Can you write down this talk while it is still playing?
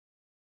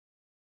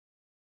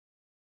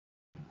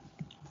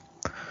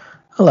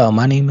Hello,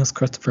 my name is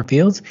Christopher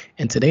Fields,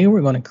 and today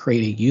we're going to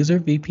create a user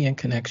VPN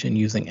connection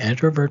using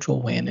Azure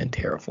Virtual WAN and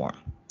Terraform.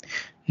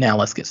 Now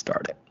let's get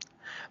started.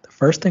 The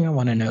first thing I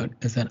want to note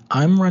is that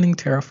I'm running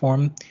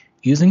Terraform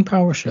using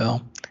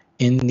PowerShell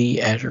in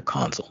the Azure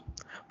console,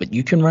 but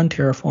you can run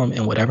Terraform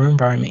in whatever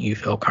environment you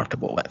feel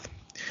comfortable with.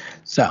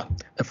 So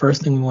the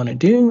first thing we want to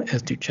do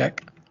is to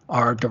check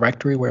our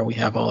directory where we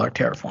have all our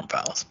Terraform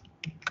files.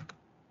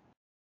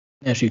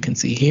 As you can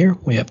see here,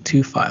 we have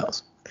two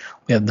files.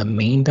 We have the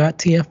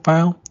main.tf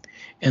file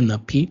and the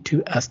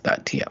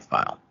p2s.tf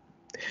file.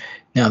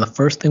 Now, the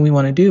first thing we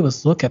want to do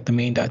is look at the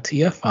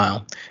main.tf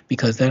file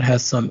because that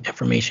has some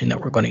information that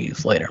we're going to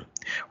use later.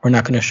 We're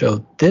not going to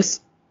show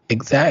this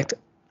exact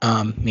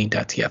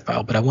main.tf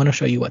file, but I want to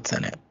show you what's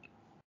in it.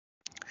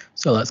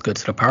 So let's go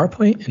to the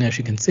PowerPoint, and as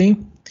you can see,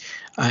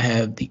 I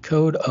have the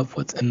code of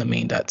what's in the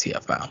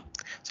main.tf file.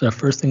 So the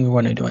first thing we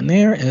want to do in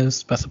there is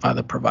specify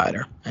the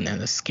provider, and in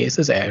this case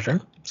is Azure,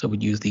 so we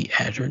use the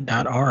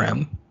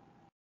azure.rm.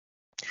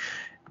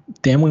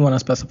 Then we want to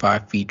specify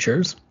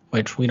features,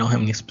 which we don't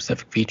have any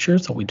specific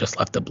features, so we just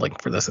left a blank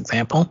for this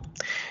example.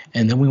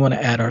 And then we want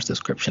to add our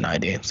subscription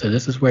ID. So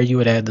this is where you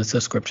would add the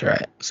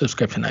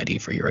subscription ID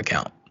for your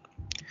account.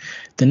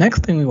 The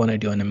next thing we want to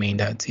do in the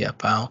main.tf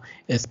file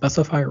is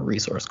specify a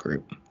resource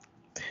group.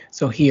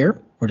 So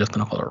here, we're just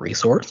going to call it a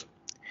resource,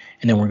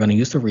 and then we're going to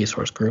use the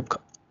resource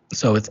group.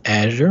 So it's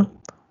Azure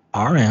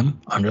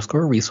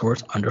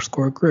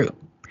rm_resource_group.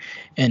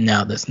 And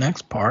now this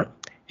next part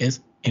is,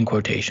 in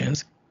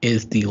quotations,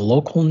 is the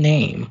local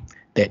name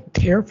that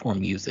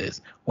Terraform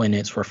uses when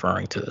it's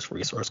referring to this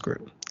resource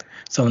group.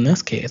 So in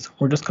this case,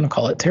 we're just going to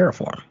call it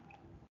Terraform.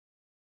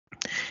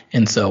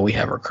 And so we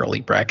have our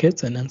curly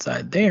brackets, and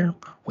inside there,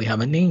 we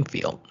have a name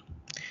field.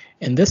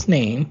 And this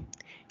name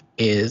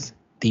is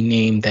the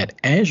name that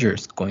Azure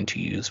is going to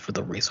use for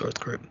the resource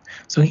group.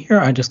 So here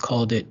I just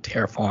called it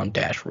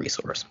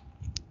Terraform-resource.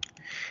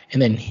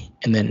 And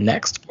then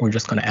next, we're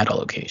just going to add a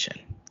location.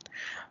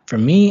 For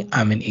me,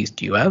 I'm in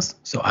East US,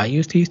 so I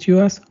used East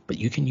US, but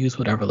you can use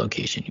whatever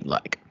location you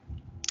like.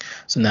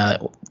 So now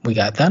that we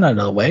got that out of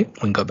the way, we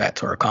can go back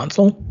to our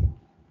console,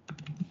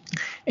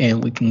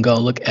 and we can go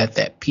look at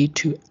that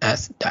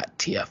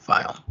p2s.tf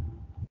file.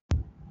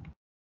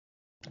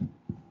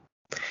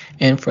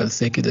 And for the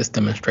sake of this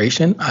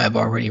demonstration, I've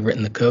already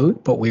written the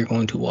code, but we're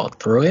going to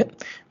walk through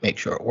it, make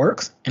sure it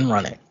works, and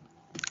run it.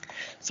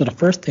 So the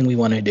first thing we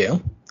want to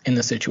do in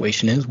this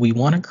situation is we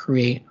want to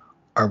create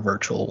our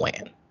virtual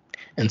WAN.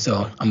 And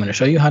so I'm going to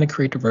show you how to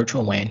create the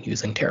virtual WAN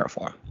using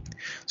Terraform.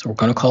 So we're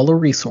going to call a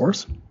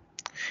resource.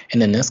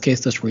 And in this case,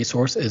 this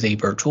resource is a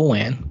virtual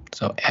WAN.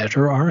 So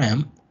Azure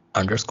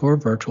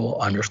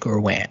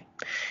rm_virtual_WAN.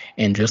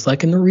 And just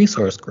like in the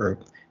resource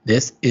group,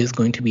 this is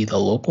going to be the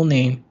local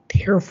name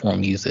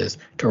Terraform uses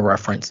to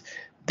reference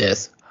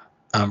this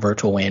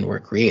virtual WAN we're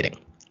creating.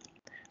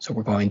 So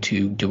we're going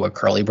to do a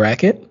curly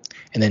bracket,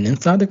 and then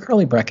inside the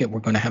curly bracket,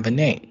 we're going to have a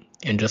name.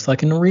 And just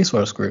like in the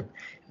resource group,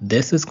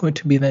 this is going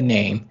to be the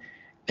name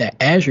that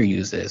Azure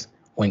uses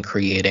when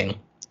creating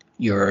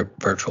your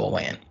virtual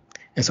WAN.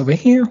 And so over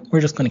here, we're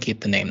just going to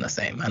keep the name the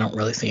same. I don't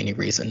really see any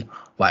reason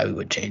why we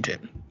would change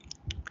it.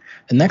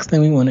 The next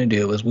thing we want to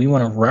do is we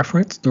want to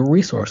reference the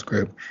resource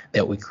group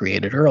that we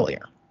created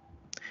earlier.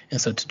 And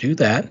so to do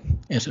that,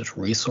 it's just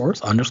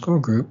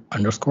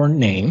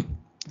resource_group_name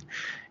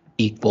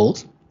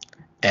equals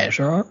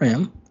Azure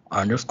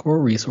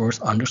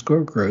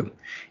rm_resource_group.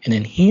 And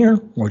in here,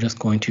 we're just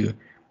going to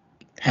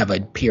have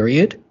a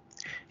period.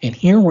 And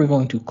here we're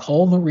going to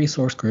call the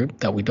resource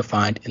group that we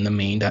defined in the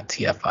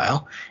main.tf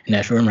file. And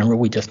as you remember,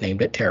 we just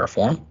named it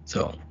Terraform.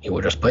 So you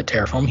will just put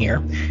Terraform here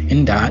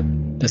and dot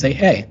to say,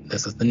 hey,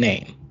 this is the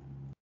name.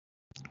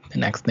 The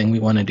next thing we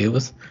want to do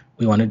is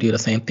we want to do the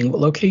same thing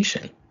with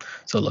location.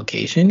 So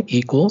location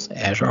equals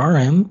Azure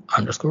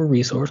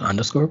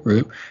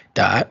rm_resource_group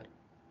dot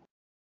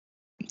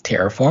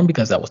Terraform,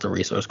 because that was the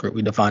resource group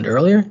we defined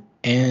earlier,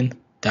 and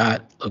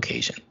dot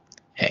location.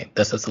 Hey,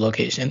 this is the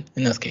location.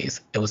 In this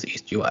case, it was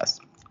East US.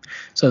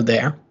 So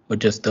there,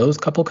 with just those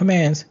couple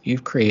commands,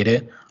 you've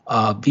created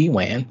a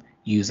VWAN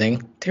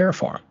using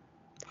Terraform.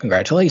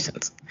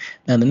 Congratulations.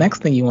 Now, the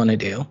next thing you want to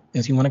do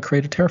is you want to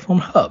create a Terraform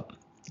Hub.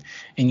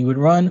 And you would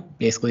run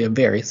basically a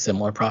very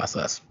similar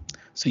process.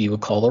 So you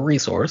would call a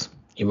resource.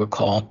 You would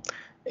call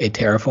a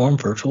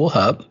Terraform Virtual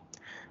Hub.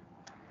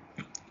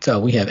 So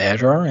we have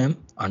Azure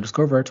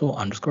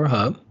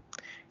rm_virtual_hub.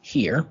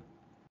 Here,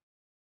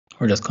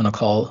 we're just going to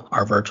call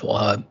our virtual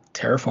hub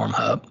Terraform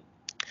Hub.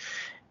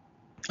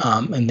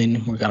 And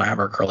then we're going to have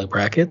our curly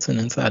brackets. And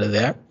inside of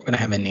that, we're going to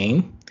have a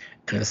name.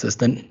 And this is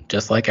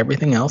just like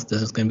everything else,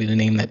 this is going to be the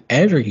name that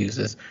Azure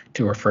uses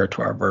to refer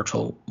to our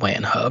virtual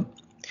WAN hub.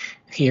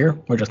 Here,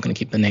 we're just going to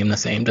keep the name the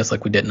same, just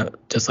like we did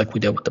with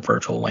the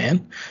virtual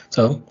WAN.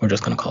 So we're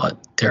just going to call it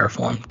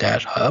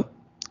Terraform-Hub.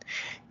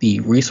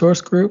 The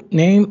resource group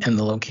name and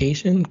the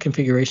location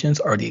configurations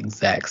are the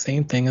exact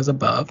same thing as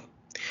above.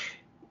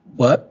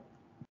 But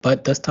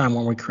this time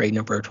when we're creating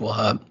a virtual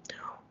hub,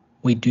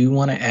 we do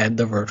want to add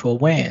the virtual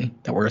WAN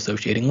that we're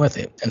associating with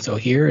it. And so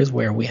here is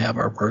where we have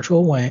our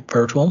virtual WAN,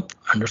 virtual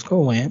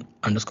underscore WAN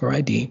underscore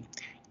ID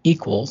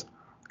equals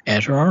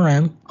Azure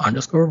RM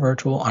underscore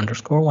virtual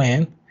underscore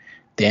WAN,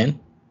 then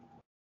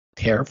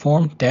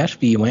Terraform dash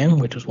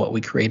VWAN, which is what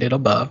we created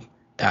above,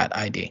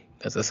 .id,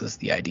 because this is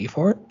the ID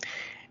for it.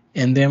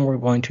 And then we're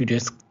going to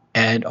just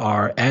add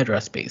our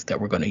address space that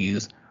we're going to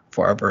use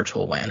for our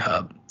virtual WAN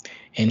hub.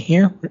 And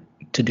here,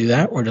 to do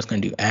that, we're just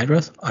going to do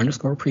address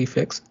underscore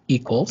prefix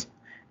equals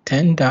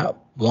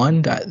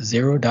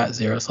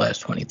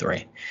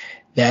 10.1.0.0/23.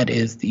 That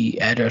is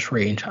the address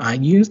range I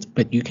used,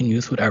 but you can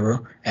use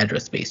whatever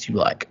address space you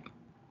like.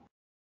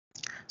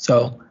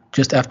 So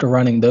just after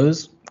running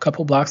those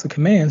couple blocks of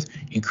commands,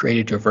 you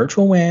created your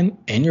virtual WAN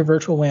and your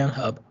virtual WAN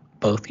hub,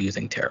 both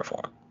using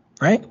Terraform,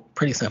 right?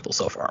 Pretty simple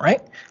so far,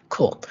 right?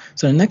 Cool.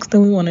 So the next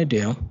thing we want to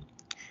do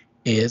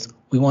is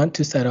we want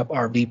to set up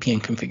our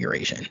VPN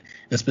configuration.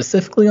 And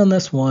specifically on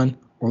this one,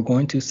 we're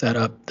going to set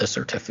up the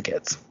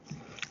certificates.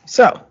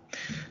 So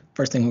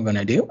first thing we're going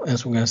to do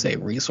is we're going to say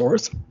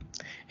resource.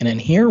 And in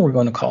here, we're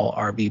going to call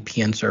our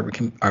VPN server,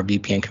 our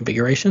VPN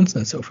configurations.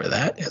 And so for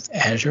that, it's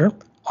Azure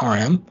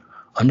RM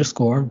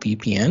underscore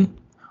VPN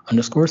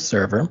underscore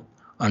server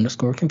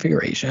underscore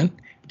configuration.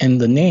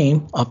 And the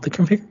name of the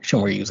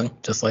configuration we're using,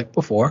 just like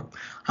before,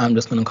 I'm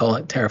just going to call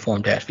it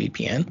Terraform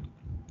VPN.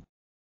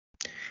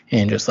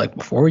 And just like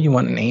before, you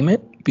want to name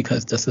it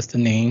because this is the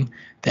name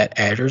that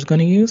Azure is going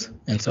to use.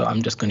 And so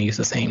I'm just going to use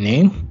the same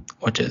name,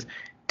 which is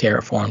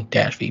Terraform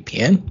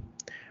VPN.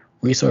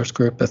 Resource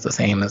group is the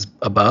same as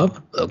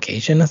above.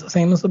 Location is the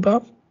same as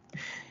above.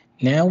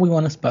 Now we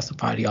want to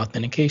specify the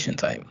authentication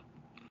type.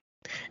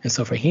 And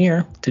so for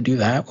here, to do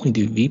that, we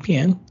do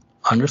VPN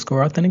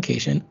underscore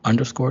authentication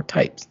underscore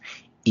types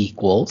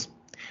equals.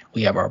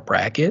 We have our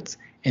brackets,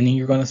 and then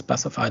you're going to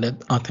specify the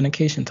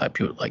authentication type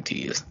you would like to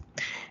use.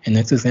 In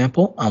this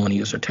example, I want to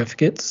use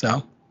certificates,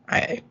 so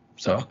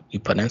you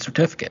put in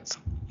certificates.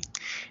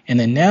 And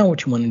then now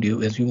what you want to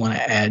do is you want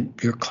to add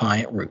your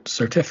client root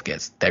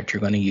certificates that you're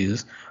going to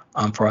use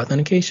for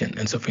authentication.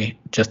 And so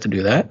just to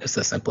do that, it's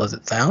as simple as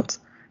it sounds.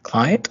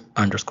 Client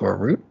underscore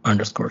root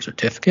underscore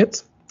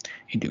certificates.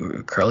 You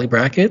do curly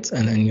brackets,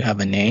 and then you have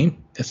a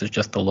name. This is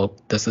just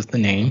this is the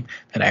name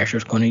that Azure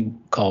is going to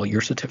call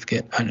your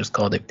certificate. I just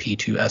called it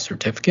P2S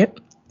certificate.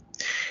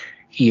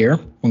 Here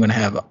we're going to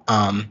have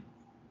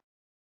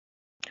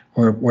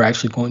we're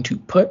actually going to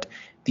put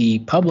the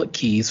public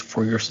keys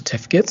for your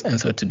certificates. And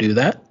so to do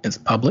that, it's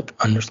public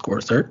underscore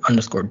cert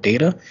underscore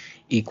data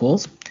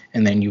equals,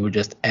 and then you would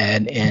just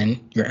add in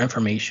your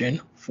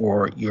information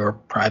for your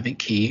private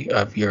key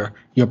of your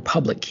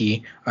public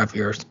key of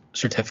your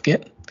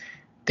certificate.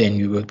 Then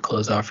you would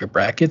close off your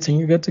brackets and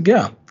you're good to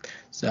go.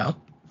 So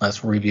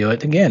let's review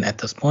it again. At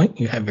this point,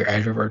 you have your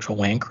Azure Virtual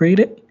WAN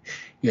created.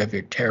 You have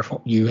your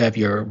Terraform, you have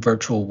your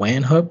Virtual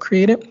WAN Hub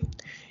created.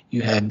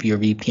 You have your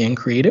VPN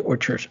created,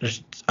 which are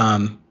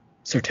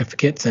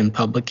certificates and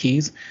public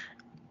keys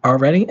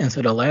already. And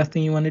so the last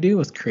thing you want to do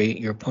is create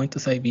your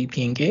point-to-site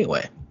VPN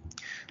gateway.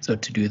 So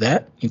to do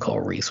that, you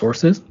call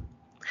resources.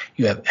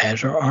 You have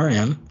Azure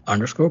RM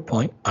underscore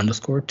point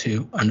underscore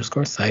to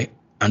underscore site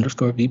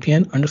underscore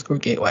VPN underscore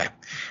gateway.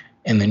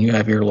 And then you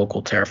have your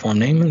local Terraform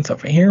name. And so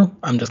for here,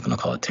 I'm just going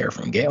to call it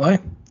Terraform Gateway.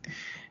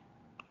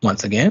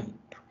 Once again,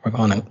 we're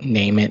going to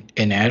name it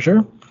in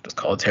Azure. Just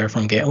call it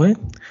Terraform Gateway.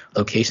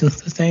 Location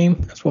is the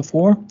same as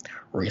before.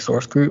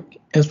 Resource group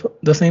is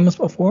the same as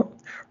before.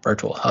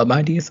 Virtual Hub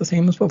ID is the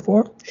same as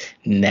before.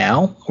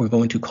 Now we're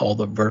going to call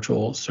the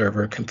virtual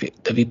server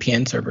the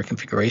VPN server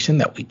configuration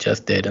that we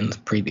just did in the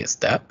previous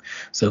step.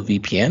 So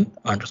VPN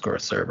underscore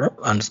server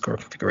underscore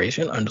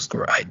configuration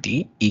underscore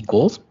ID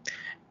equals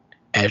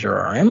Azure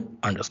RM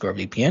underscore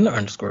VPN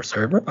underscore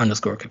server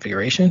underscore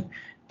configuration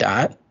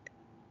dot.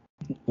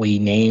 We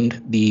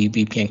named the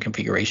VPN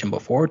configuration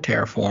before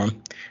Terraform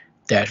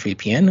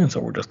VPN, and so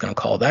we're just going to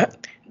call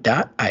that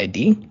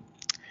 .id.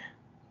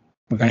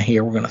 We're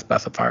going to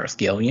specify our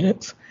scale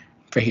units.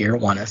 For here,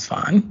 1 is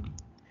fine.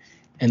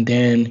 And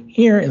then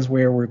here is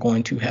where we're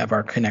going to have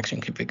our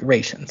connection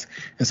configurations.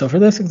 And so for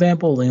this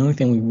example, the only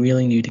thing we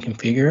really need to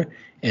configure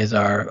is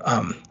our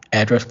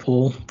address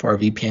pool for our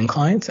VPN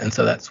clients. And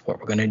so that's what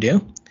we're going to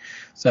do.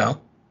 So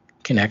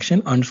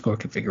connection underscore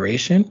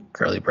configuration,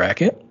 curly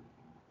bracket,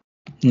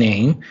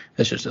 name.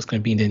 This is just going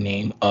to be the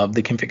name of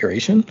the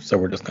configuration. So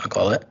we're just going to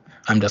call it,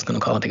 I'm just going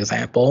to call it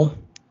example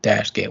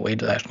 -gateway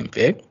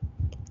 -config.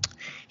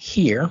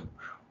 Here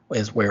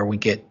is where we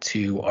get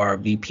to our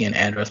VPN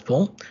address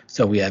pool.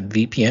 So we have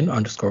VPN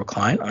underscore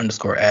client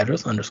underscore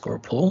address underscore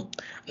pool,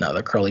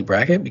 another curly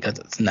bracket because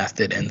it's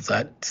nested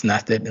inside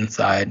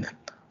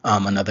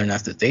another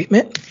nested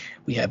statement.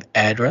 We have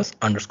address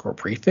underscore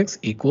prefix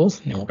equals,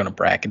 and we're going to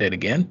bracket it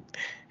again.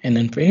 And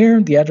then for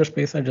here, the address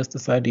space I just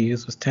decided to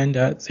use was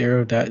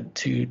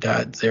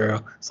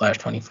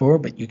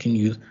 10.0.2.0/24, but you can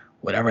use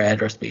whatever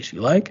address space you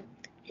like.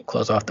 You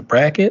close off the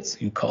brackets,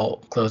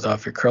 close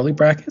off your curly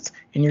brackets,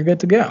 and you're good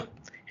to go.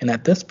 And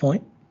at this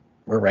point,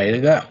 we're ready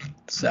to go.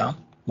 So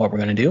what we're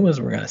going to do is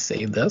we're going to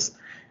save this,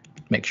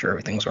 make sure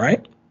everything's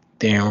right,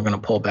 Then we're going to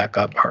pull back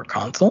up our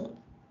console.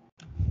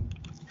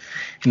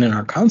 And in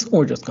our console,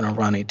 we're just going to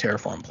run a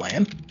Terraform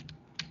plan.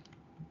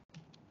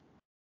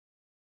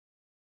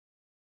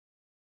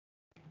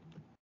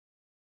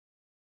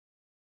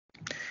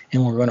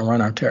 And we're going to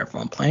run our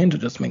Terraform plan to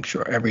just make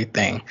sure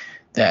everything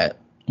that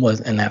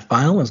was in that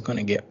file is going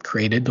to get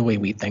created the way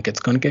we think it's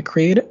going to get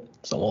created.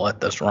 So we'll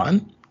let this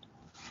run.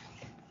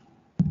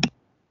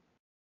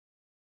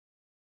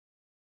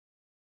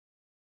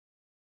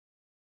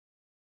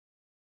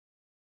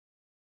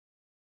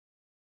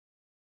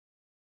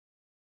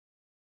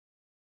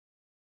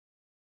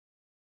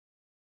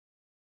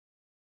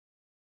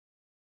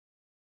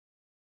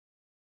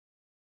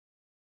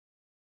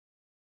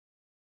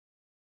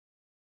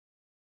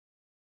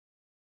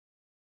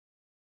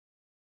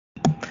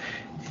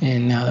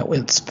 And now that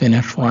it's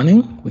finished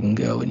running, we can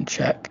go and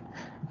check.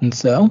 And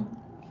so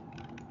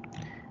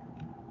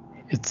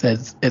it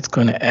says it's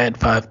going to add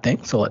 5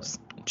 things. So let's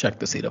check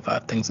to see the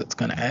 5 things it's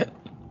going to add.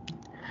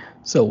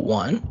 So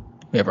 1,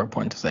 we have our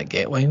point to site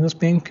gateway that's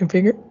being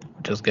configured,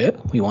 which is good.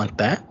 We want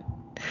that.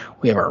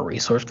 We have our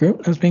resource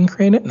group that's being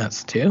created, and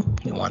that's 2.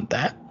 We want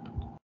that.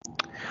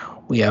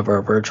 We have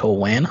our virtual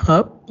WAN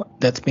hub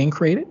that's being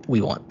created.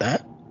 We want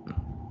that.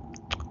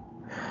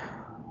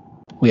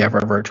 We have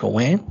our virtual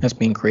WAN that's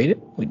being created.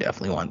 We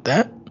definitely want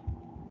that.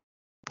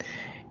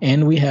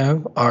 And we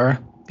have our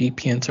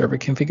VPN server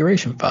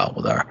configuration file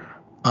with our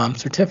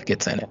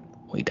certificates in it.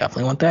 We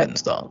definitely want that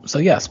installed. So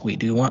yes, we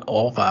do want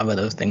all 5 of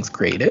those things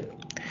created.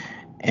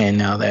 And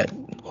now that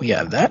we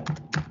have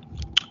that,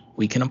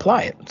 we can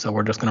apply it. So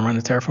we're just going to run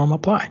the Terraform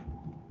apply.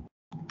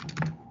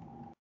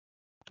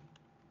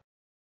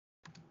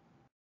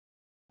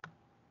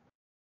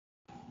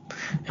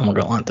 And we're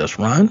going to let this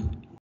run.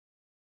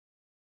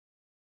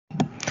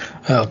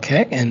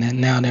 Okay, and then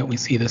now that we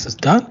see this is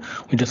done,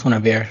 we just want to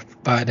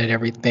verify that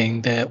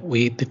everything that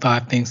the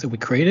 5 things that we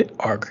created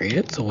are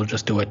created. So we'll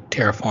just do a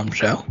Terraform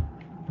show.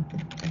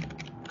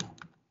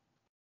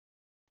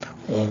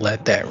 We'll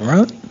let that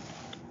run.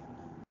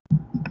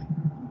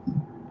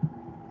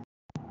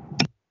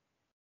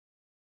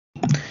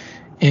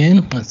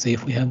 And let's see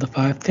if we have the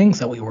 5 things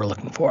that we were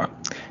looking for.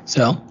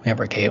 So we have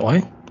our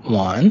gateway,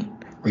 1,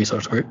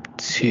 resource group,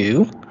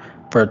 2,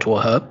 virtual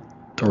hub,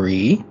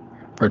 3,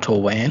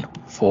 virtual WAN,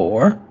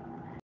 4,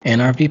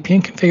 and our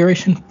VPN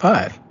configuration,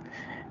 5.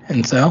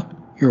 And so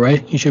you're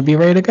right, you should be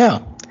ready to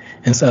go.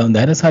 And so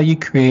that is how you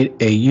create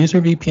a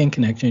user VPN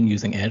connection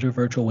using Azure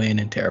Virtual WAN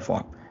and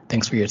Terraform.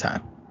 Thanks for your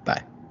time.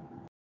 Bye.